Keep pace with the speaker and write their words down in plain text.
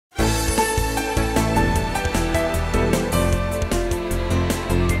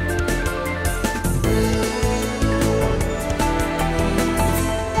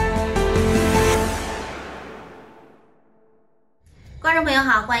观众朋友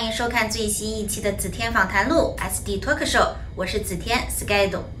好，欢迎收看最新一期的子天访谈录 SD Talk Show， 我是子天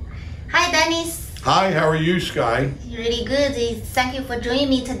Sky。Hi Dennis. Hi, how are you, Sky? Really good. Thank you for joining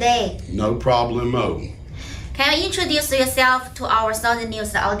me today. No problemo. Can you introduce yourself to our Southern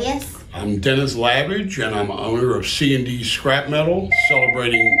News audience? I'm Dennis Laviage, and I'm owner of C&D Scrap Metal,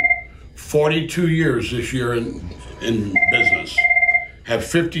 celebrating 42 years this year in business. Have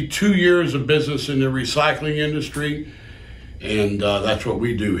 52 years of business in the recycling industry, and that's what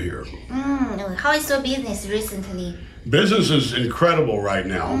we do here. How is your business recently? Business is incredible right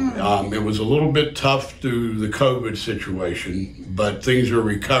now. It was a little bit tough through the COVID situation, but things are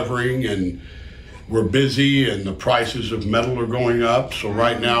recovering and we're busy and the prices of metal are going up. So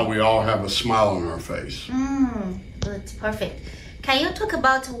right now we all have a smile on our face. Good, perfect. Can you talk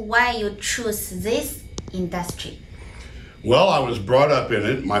about why you choose this industry? Well, I was brought up in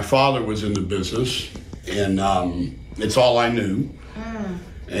it. My father was in the business, and it's all I knew.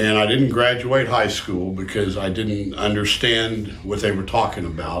 And I didn't graduate high school because I didn't understand what they were talking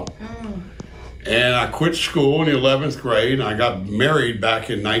about. And I quit school in the 11th grade. I got married back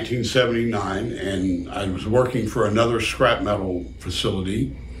in 1979, and I was working for another scrap metal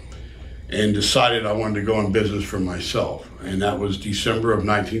facility and decided I wanted to go in business for myself. And that was December of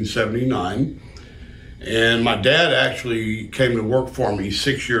 1979. And my dad actually came to work for me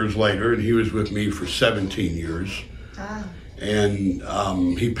 6 years later, and he was with me for 17 years.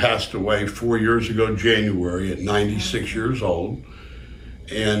 And he passed away 4 years ago, January, at 96 years old.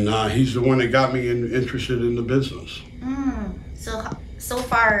 And he's the one that got me interested in the business. So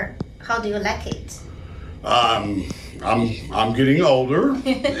far, how do you like it? I'm getting older,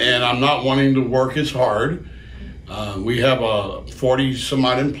 and I'm not wanting to work as hard. We have 40 some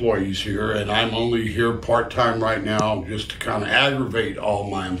odd employees here, and I'm only here part-time right now just to kind of aggravate all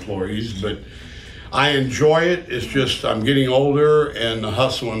my employees, but I enjoy it. It's just I'm getting older, and the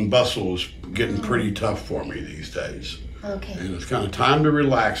hustle and bustle is getting pretty tough for me these days. Okay. And it's kind of time to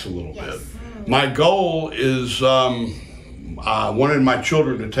relax a little bit. My goal is I wanted my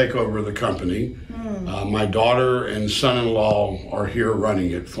children to take over the company. My daughter and son-in-law are here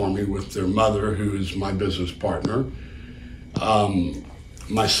running it for me with their mother, who is my business partner.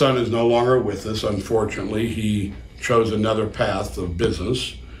 My son is no longer with us, unfortunately. He chose another path of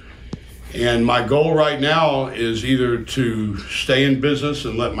business. And my goal right now is either to stay in business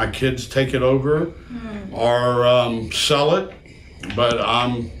and let my kids take it over or sell it. But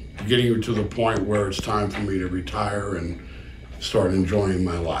I'm getting to the point where it's time for me to retire and start enjoying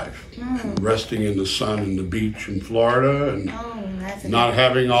my life. Resting in the sun and the beach in Florida, and not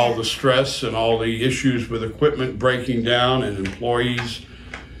having all the stress and all the issues with equipment breaking down and employees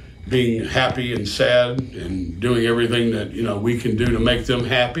being happy and sad, and doing everything that we can do to make them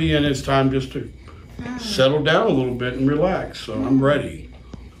happy. And it's time just to settle down a little bit and relax. So I'm ready.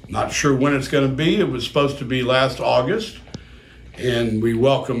 Not sure when it's going to be. It was supposed to be last August, and we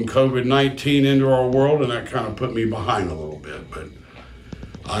welcomed COVID-19 into our world, and that kind of put me behind a little bit, but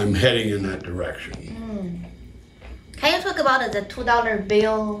I'm heading in that direction. Can you talk about the $2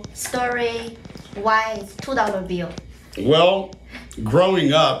 bill story? Why is $2 bill? Well,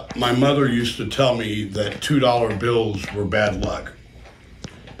 growing up, my mother used to tell me that $2 bills were bad luck.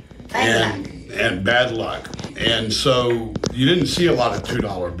 And bad luck. And so you didn't see a lot of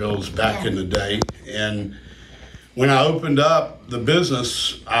 $2 bills back in the day. And when I opened up the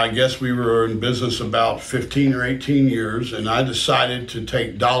business, I guess we were in business about 15 or 18 years, and I decided to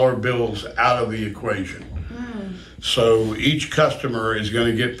take dollar bills out of the equation. So each customer is going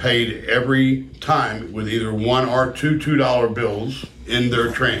to get paid every time with either one or two $2 bills in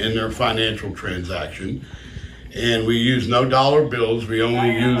their financial transaction. And we use no dollar bills. We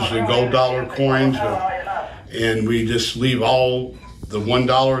only use the gold dollar coins, and we just leave all the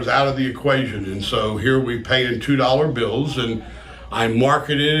 $1 out of the equation. And so here we pay in $2 bills, and I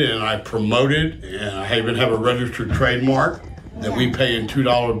market it and I promote it, and I even have a registered trademark that we pay in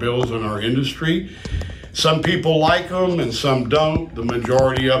 $2 bills in our industry. Some people like them and some don't. The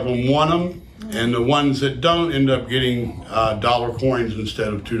majority of them want them, and the ones that don't end up getting dollar coins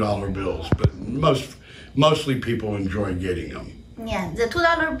instead of $2 bills. But mostly people enjoy getting them. Yeah, the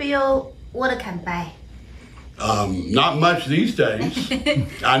 $2 bill, what can buy? Not much these days.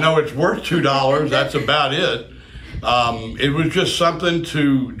 I know it's worth $2. That's about it. It was just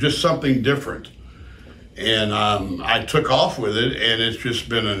something different, and I took off with it, and it's just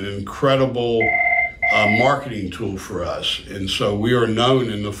been an incredible marketing tool for us. And so we are known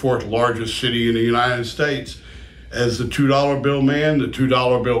in the 4th largest city in the United States as the $2 bill man, the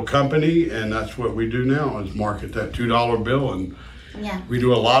 $2 bill company, and that's what we do now, is market that $2 bill. And we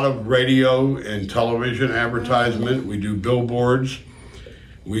do a lot of radio and television advertisement. We do billboards.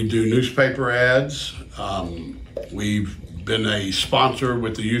 We do newspaper ads. We've been a sponsor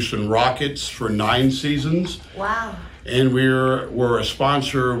with the Houston Rockets for 9 seasons. Wow. And we're a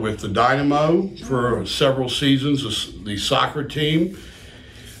sponsor with the Dynamo for several seasons, the soccer team.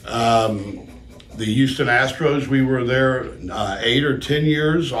 The Houston Astros, we were there 8 or 10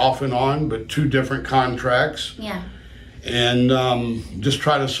 years off and on, but 2 different contracts. Yeah. And just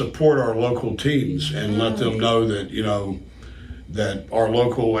try to support our local teams and let them know that, you know, that our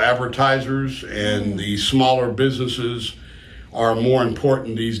local advertisers and the smaller businesses are more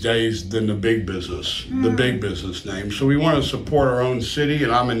important these days than the big business, the big business name. So we want to support our own city,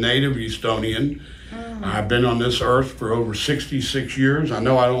 and I'm a native Houstonian. I've been on this earth for over 66 years. I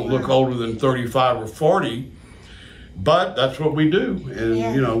know I don't look older than 35 or 40, but that's what we do, and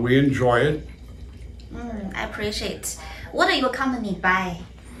you know, we enjoy it. I appreciate. What do your company buy?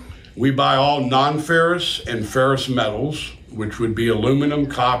 We buy all non-ferrous and ferrous metals, which would be aluminum,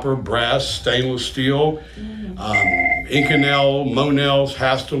 copper, brass, stainless steel, Inconel, Monels,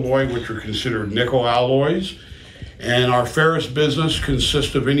 Hastelloy, which are considered nickel alloys. And our ferrous business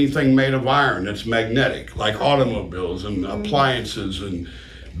consists of anything made of iron that's magnetic, like automobiles and appliances and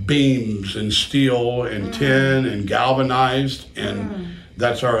beams and steel and tin and galvanized. And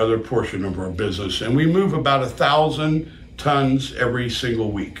that's our other portion of our business. And we move about 1,000 tons every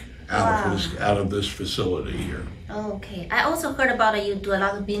single week out of this facility here. Okay. I also heard about you do a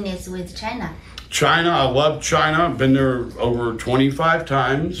lot of business with China. China, I love China. I've been there over 25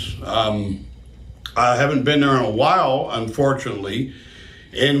 times. I haven't been there in a while, unfortunately.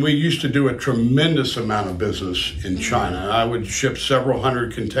 And we used to do a tremendous amount of business in China. I would ship several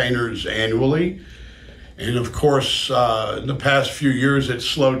hundred containers annually. And of course, in the past few years, it's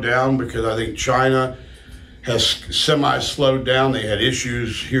slowed down because I think China has semi-slowed down. They had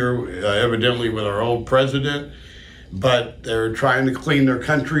issues here, evidently, with our old president. But they're trying to clean their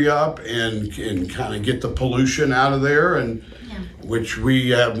country up and kind of get the pollution out of there, and which we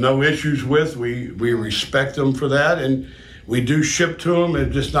have no issues with. We respect them for that, and we do ship to them,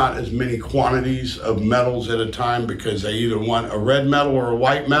 and just not as many quantities of metals at a time because they either want a red metal or a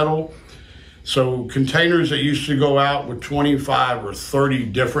white metal. So containers that used to go out with 25 or 30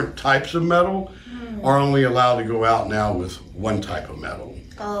 different types of metal are only allowed to go out now with one type of metal.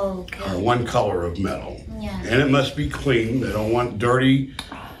 Okay. Or one color of metal. Yeah. And it must be clean. They don't want dirty,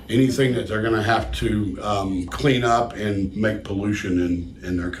 anything that they're going to have to clean up and make pollution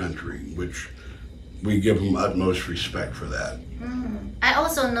in their country, which we give them utmost respect for that. I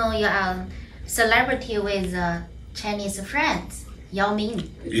also know you're a celebrity with Chinese friends, Yao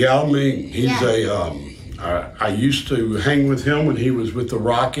Ming. Yao Ming, he's I used to hang with him when he was with the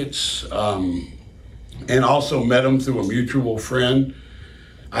Rockets, and also met him through a mutual friend.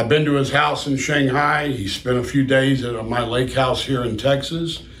 I've been to his house in Shanghai. He spent a few days at my lake house here in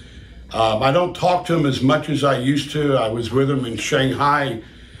Texas. I don't talk to him as much as I used to. I was with him in Shanghai,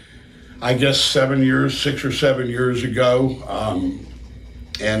 I guess 6 or 7 years ago.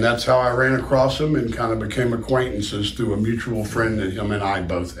 And that's how I ran across him and kind of became acquaintances through a mutual friend that him and I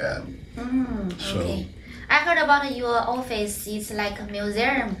both had. Okay. I heard about your office. It's like a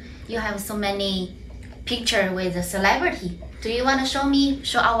museum. You have so many pictures with a celebrity. Do you want to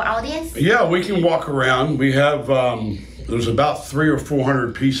show our audience? Yeah, we can walk around. We have, there's about 300 or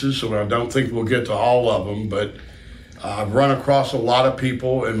 400 pieces, so I don't think we'll get to all of them, but I've run across a lot of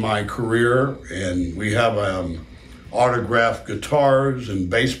people in my career, and we have autographed guitars and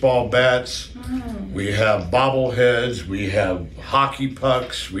baseball bats. We have bobbleheads, we have hockey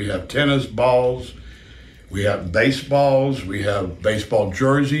pucks, we have tennis balls, we have baseballs, we have baseball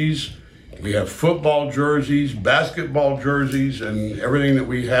jerseys. We have football jerseys, basketball jerseys, and everything that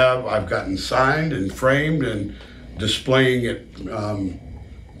we have, I've gotten signed and framed and displaying it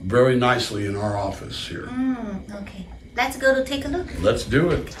very nicely in our office here. Okay. Let's go to take a look. Let's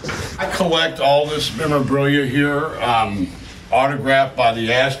do it. I collect all this memorabilia here, autographed by the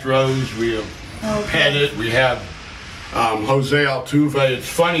Astros. We have Pettit. We have Jose Altuve. It's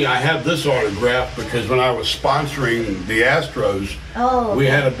funny, I have this autograph because when I was sponsoring the Astros, we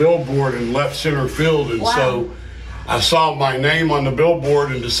had a billboard in left center field, and so I saw my name on the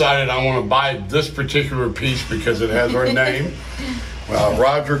billboard and decided I want to buy this particular piece because it has our name.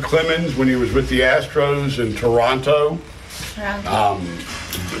 Roger Clemens, when he was with the Astros in Toronto,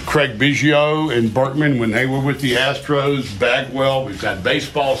 Craig Biggio and Berkman when they were with the Astros, Bagwell. We've got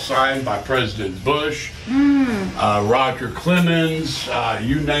baseball signed by President Bush, Roger Clemens,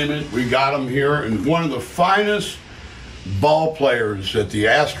 you name it, we got them here. And one of the finest ball players that the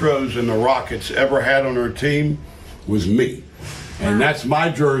Astros and the Rockets ever had on their team was me. And that's my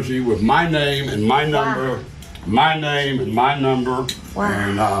jersey with my name and my number my name and my number. Wow.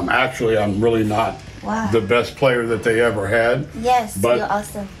 And actually, I'm really not the best player that they ever had. Yes, but, you're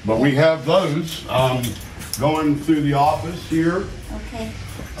awesome. But we have those going through the office here. Okay.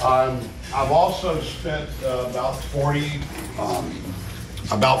 I've also spent about 40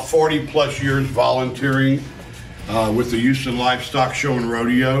 plus years volunteering with the Houston Livestock Show and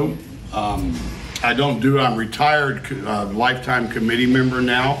Rodeo. I'm retired lifetime committee member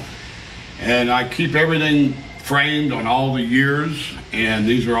now, and I keep everything framed on all the years, and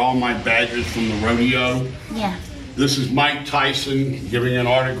these are all my badges from the rodeo. Yeah. This is Mike Tyson giving an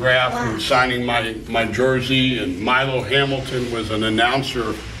autograph and signing my jersey, and Milo Hamilton was an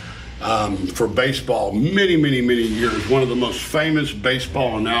announcer for baseball many years, one of the most famous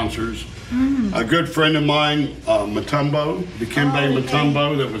baseball announcers. A good friend of mine, Dikembe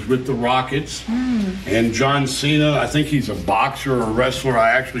Mutombo, that was with the Rockets, and John Cena. I think he's a boxer or a wrestler.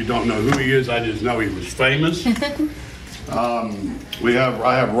 I actually don't know who he is. I just know he was famous. I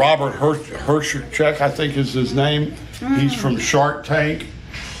have Robert Hershchek, I think is his name. He's from Shark Tank.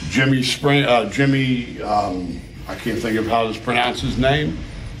 Jimmy, I can't think of how to pronounce his name,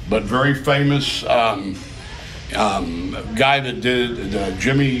 but very famous guy that did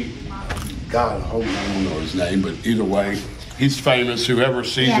Jimmy. God, I don't know his name, but either way, he's famous. Whoever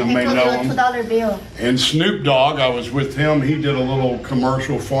sees him may know him. $2 bill. And Snoop Dogg, I was with him. He did a little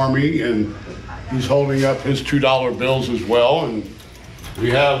commercial for me, and he's holding up his $2 bills as well. And we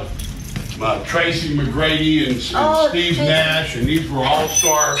have Tracy McGrady and Steve Nash, and these were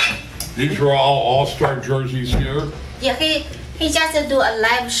all-star. These were all all-star jerseys here. Yeah, he just do a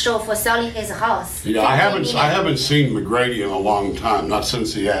live show for selling his house. Yeah, I haven't seen McGrady in a long time, not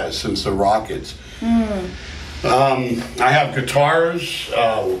since the Rockets. I have guitars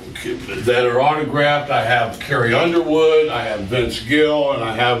that are autographed. I have Carrie Underwood, I have Vince Gill, and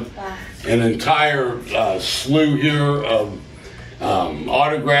I have an entire slew here of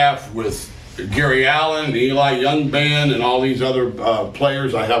autograph with Gary Allen, Eli Young Band, and all these other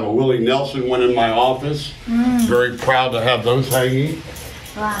players. I have a Willie Nelson one in my office. Very proud to have those hanging.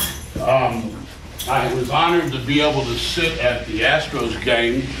 Wow. I was honored to be able to sit at the Astros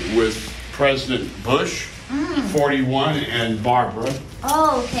game with President Bush, 41, and Barbara.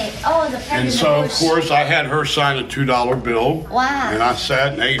 Oh, okay. Oh, the President And so, Bush. of course, I had her sign a $2 bill. Wow. And I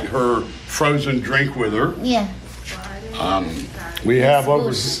sat and ate her frozen drink with her. Yeah. We have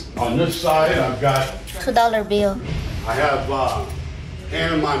over on this side, I've got $2 bill. I have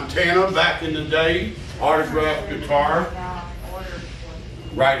Hannah Montana back in the day, autographed guitar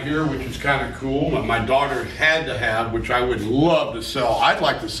right here, which is kind of cool. My daughter had to have, which I would love to sell. I'd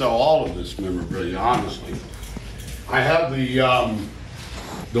like to sell all of this memorabilia, honestly. I have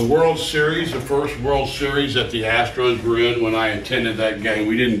the World Series, the first World Series that the Astros were in when I attended that game.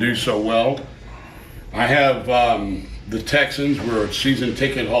 We didn't do so well. I have the Texans. We're a season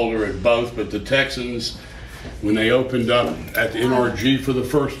ticket holder at both, but the Texans, when they opened up at the NRG for the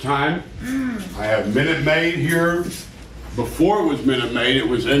first time. I have Minute Maid here. Before it was Minute Maid, it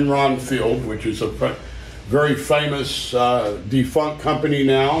was Enron Field, which is a very famous defunct company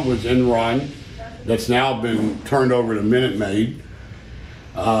now, was Enron, that's now been turned over to Minute Maid.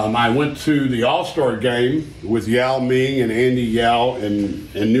 I went to the All-Star game with Yao Ming and Andy Yao in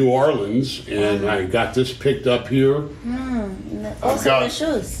New Orleans, and I got this picked up here. Also the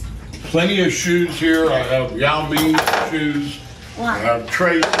shoes. Plenty of shoes here. I have Yao Ming's shoes. Wow. I have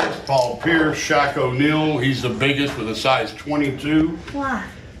Tracy, Paul Pierce, Shaq O'Neal. He's the biggest with a size 22. Wow.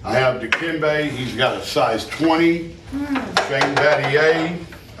 I have Dikembe. He's got a size 20. Shane Battier.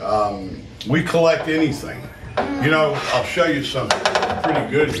 We collect anything. You know, I'll show you something pretty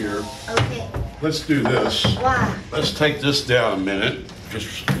good here. Okay. Let's do this. Wow. Let's take this down a minute.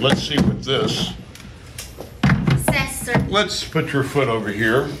 Just let's see what this. Let's put your foot over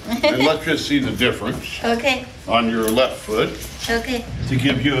here and let's just see the difference. Okay. On your left foot. Okay. To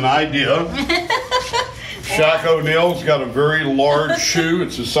give you an idea. Shaq O'Neal's got a very large shoe.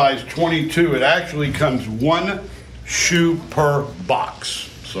 It's a size 22. It actually comes one shoe per box.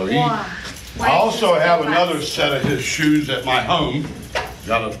 So he. Wow. I also have another set of his shoes at my home.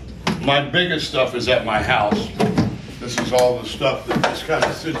 My biggest stuff is at my house. This is all the stuff that just kind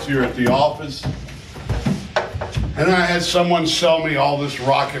of sits here at the office. And I had someone sell me all this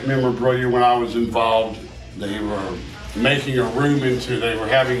Rocket memorabilia when I was involved. They were making a room they were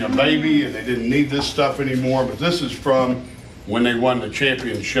having a baby and they didn't need this stuff anymore. But this is from when they won the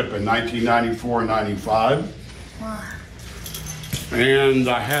championship in 1994-95. Wow. And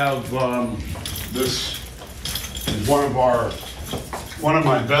I have this is one of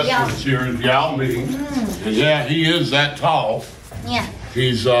my best ones here in Yao Ming. And yeah, he is that tall. Yeah.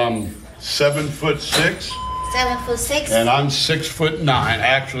 He's 7'6". 7'6". And I'm 6'9",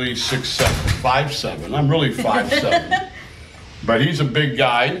 actually 6'7", 5'7". I'm really 5'7". But he's a big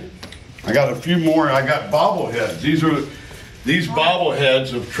guy. I got a few more. I got bobbleheads. These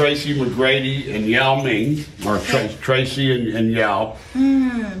bobbleheads of Tracy McGrady and Yao Ming, or Tracy and Yao.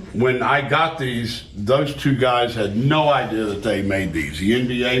 When I got these, those two guys had no idea that they made these. The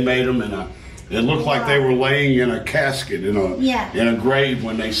NBA made them, and it looked like they were laying in a casket in a grave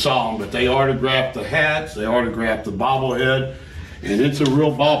when they saw them. But they autographed the hats, they autographed the bobblehead, and it's a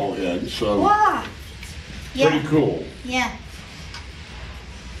real bobblehead. So pretty cool. Yeah.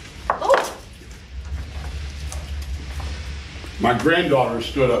 Oh. My granddaughter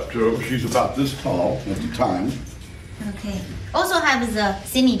stood up to him. She's about this tall at the time. Okay. Also have the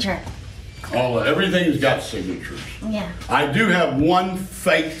signature. Everything's got signatures. Yeah. I do have one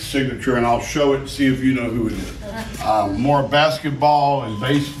fake signature, and I'll show it, see if you know who it is. More basketball and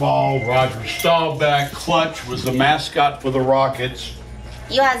baseball. Roger Staubach. Clutch was the mascot for the Rockets.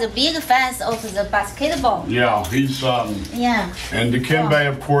 You are the big fans of the basketball. Yeah, he's yeah. And Dikembe,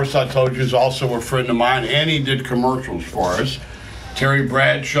 of course, I told you, is also a friend of mine, and he did commercials for us. Terry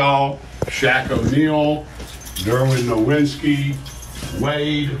Bradshaw, Shaq O'Neal, Derwin Nowinski,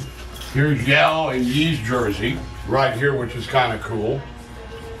 Wade. Here's Yao and Yee's jersey right here, which is kind of cool.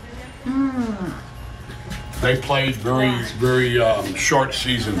 They played very short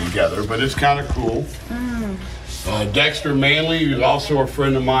season together, but it's kind of cool. Dexter Manley, who's also a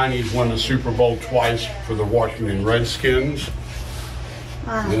friend of mine. He's won the Super Bowl twice for the Washington Redskins.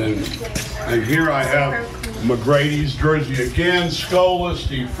 And here I have McGrady's jersey again. Scola,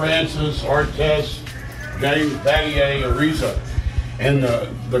 Steve Francis, Artest, James Battier, Ariza. And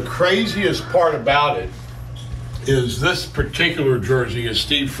the craziest part about it is this particular jersey is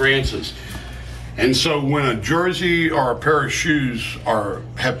Steve Francis. And so when a jersey or a pair of shoes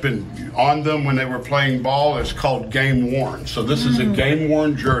have been on them when they were playing ball, it's called game worn. So this is a game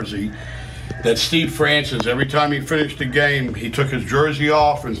worn jersey that Steve Francis, every time he finished a game, he took his jersey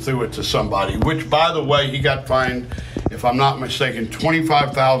off and threw it to somebody, which, by the way, he got fined, if I'm not mistaken,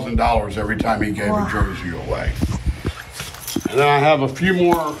 $25,000 every time he gave a jersey away. And then I have a few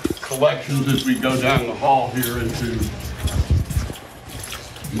more collections as we go down the hall here into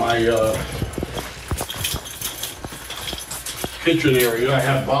my kitchen area. I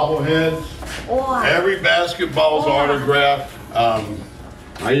have bobbleheads. Every basketball's autographed.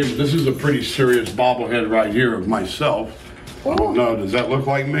 This is a pretty serious bobblehead right here of myself. I don't know, does that look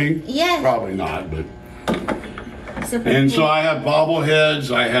like me? Yes. Probably not, but. And so I have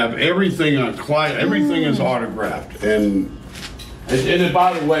bobbleheads. I have everything on client. Everything is autographed. And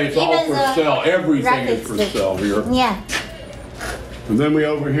by the way, it's all for sale. Everything is for sale here. Yeah. And then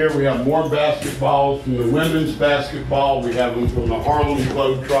over here we have more basketballs from the women's basketball. We have them from the Harlem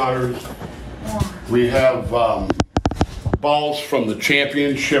Globetrotters. We have balls from the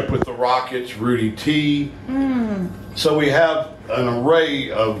championship with the Rockets, Rudy T. So we have an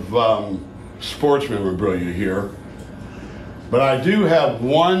array of sports memorabilia here. But I do have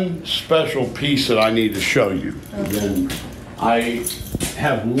one special piece that I need to show you. And I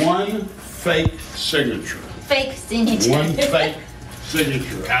have one fake signature. Fake signature. One fake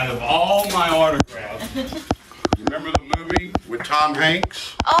signature out of all my autographs. Remember the movie with Tom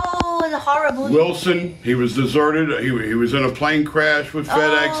Hanks? Oh, the horror movie. Wilson, he was deserted. He was in a plane crash with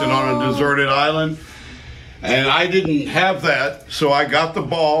FedEx and on a deserted island. And I didn't have that, so I got the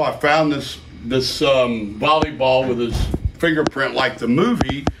ball. I found this volleyball with his fingerprint like the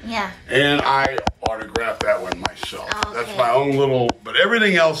movie. Yeah. And I autographed that one myself. That's my own little, but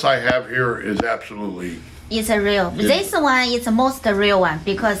everything else I have here is absolutely. It's a real. This one is the most real one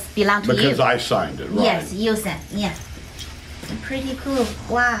because belong to you. Because I signed it, right? Yes, you signed. Yeah. Pretty cool.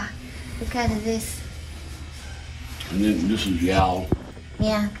 Wow. Look at this. And then this is Yao.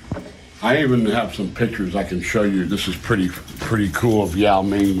 Yeah. I even have some pictures I can show you. This is pretty cool of Yao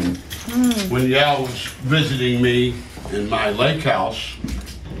Ming. When Yao was visiting me in my lake house.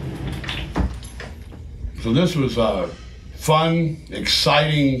 So this was a fun,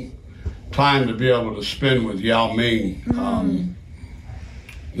 exciting time to be able to spend with Yao Ming.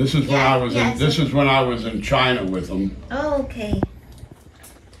 This is when I was in China with him. Oh, okay.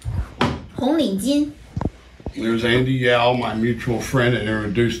 红领巾. There's Andy Yao, my mutual friend, that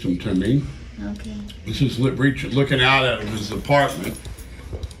introduced him to me. Okay. This is looking out at his apartment.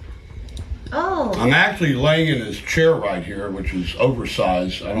 Oh. I'm actually laying in his chair right here, which is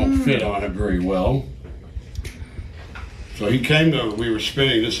oversized. I don't fit on it very well. So he came to, we were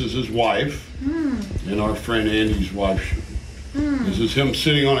spending, this is his wife, and our friend Andy's wife. This is him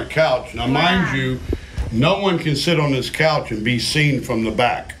sitting on a couch. Now, mind you, no one can sit on this couch and be seen from the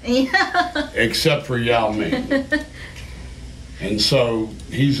back, except for Yao Ming. And so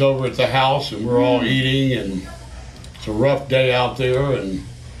he's over at the house, and we're all eating, and it's a rough day out there.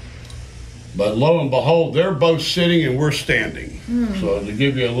 But lo and behold, they're both sitting and we're standing. So to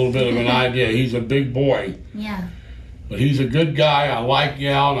give you a little bit of an idea, he's a big boy. Yeah. But he's a good guy. I like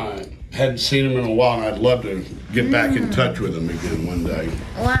Yao, and I hadn't seen him in a while, and I'd love to get back in touch with him again one day.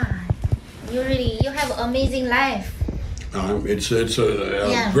 Wow, you have an amazing life. It's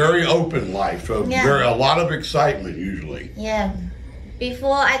a very open life, a lot of excitement usually. Yeah.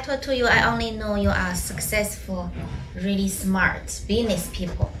 Before I talk to you, I only know you are successful, really smart business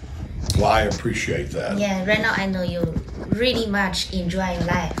people. Well, I appreciate that. Yeah, right now I know you really much enjoy your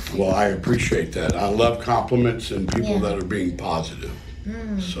life. Well, I appreciate that. I love compliments and people that are being positive.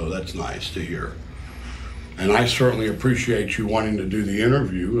 So that's nice to hear. And I certainly appreciate you wanting to do the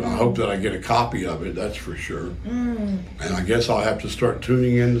interview. I hope that I get a copy of it, that's for sure. And I guess I'll have to start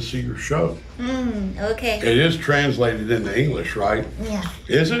tuning in to see your show. Okay. It is translated into English, right? Yeah.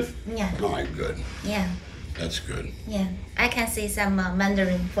 Is it? Yeah. All right, good. Yeah. That's good. Yeah. I can say some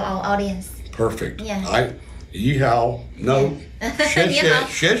Mandarin for our audience. Perfect. Yeah. Yi hao. No. Xie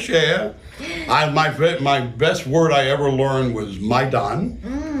xie. My best word I ever learned was Maidan.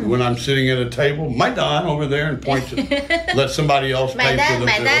 When I'm sitting at a table, Maidan over there, and point to let somebody else pay for the bill.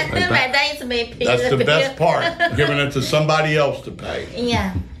 Maidan is me pay. That's the best part, giving it to somebody else to pay.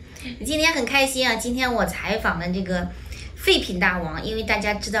 Yeah. 今天很开心啊！今天我采访的这个废品大王，因为大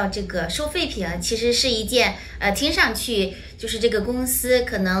家知道这个收废品啊，其实是一件听上去就是这个公司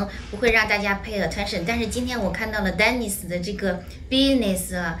可能不会让大家pay attention，但是今天我看到了 Dennis 的这个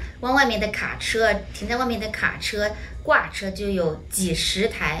business 啊，外面的卡车停在外面的卡车挂车就有几十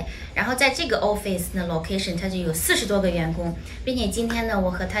台，然后在这个 office 的 location 它就有40多个员工，并且今天呢，我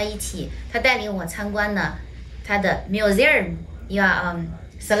和他一起，他带领我参观了他的 museum， you are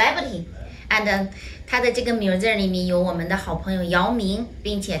celebrity。and 他的这个 museum 里面有我们的好朋友姚明，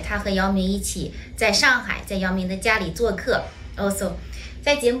并且他和姚明一起在上海，在姚明的家里做客。Also，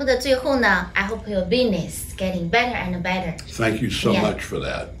 在节目的最后呢 ，I hope your business getting better and better. Thank you so much for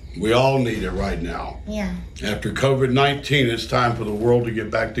that. We all need it right now. Yeah. After COVID-19, it's time for the world to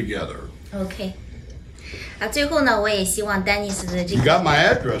get back together. Okay. 最后呢，我也希望 Dennis 的这个 You got my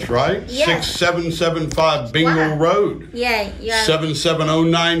address, right? Yeah. 6775 Bingle Road. Yeah, yeah.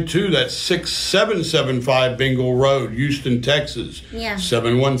 77092. That's 6775 Bingle Road, Houston, Texas. Yeah.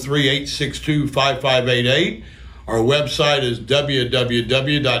 713-862-5588. Our website is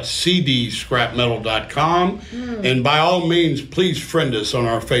www.cdscrapmetal.com. And by all means, please friend us on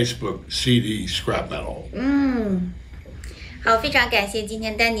our Facebook, CD Scrap Metal. 好，非常感谢今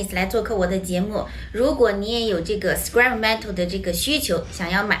天 Dennis 来做客我的节目。如果你也有这个 Scrap Metal 的这个需求，想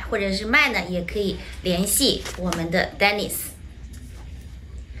要买或者是卖呢，也可以联系我们的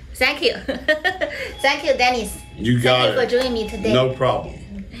Dennis。Thank you, thank you, Dennis. You got it. Thank you for it. joining me today. No problem.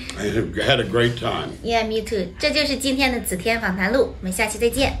 I had a great time. Yeah, me too. 这就是今天的子天访谈录，我们下期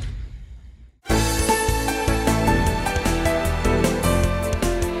再见。